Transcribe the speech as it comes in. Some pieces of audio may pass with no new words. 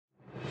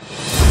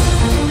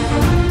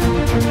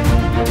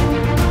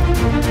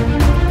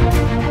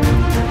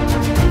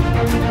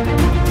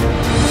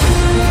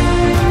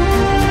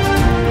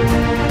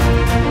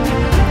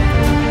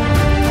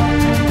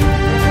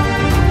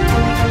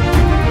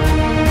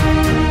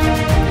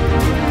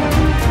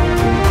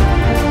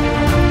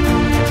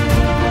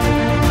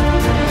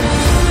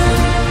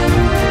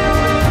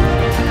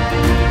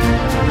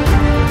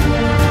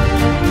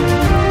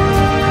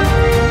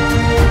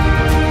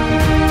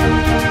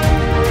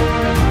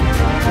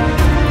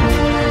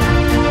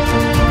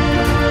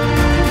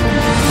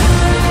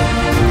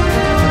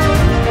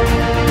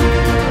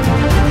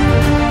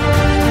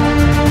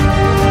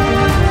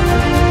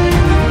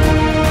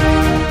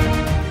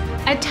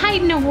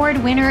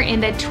winner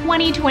in the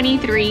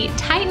 2023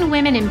 Titan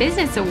Women in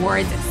Business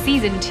Awards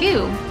Season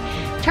 2,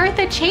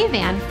 Tirtha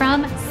Chavan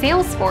from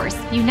Salesforce,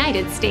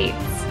 United States.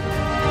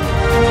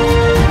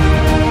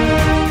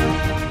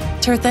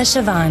 Tirtha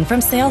Chavan from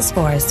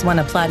Salesforce won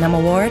a Platinum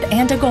Award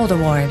and a Gold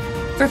Award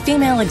for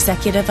Female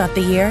Executive of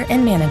the Year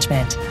in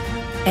Management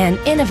and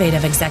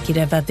Innovative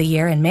Executive of the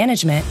Year in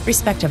Management,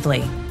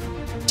 respectively.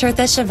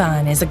 Tirtha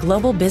Chavan is a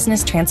global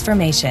business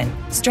transformation,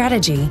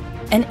 strategy,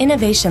 and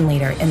innovation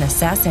leader in the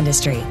SaaS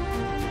industry,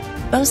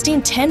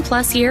 boasting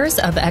 10-plus years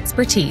of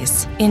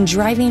expertise in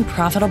driving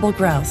profitable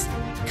growth,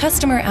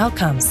 customer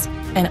outcomes,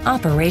 and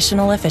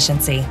operational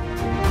efficiency.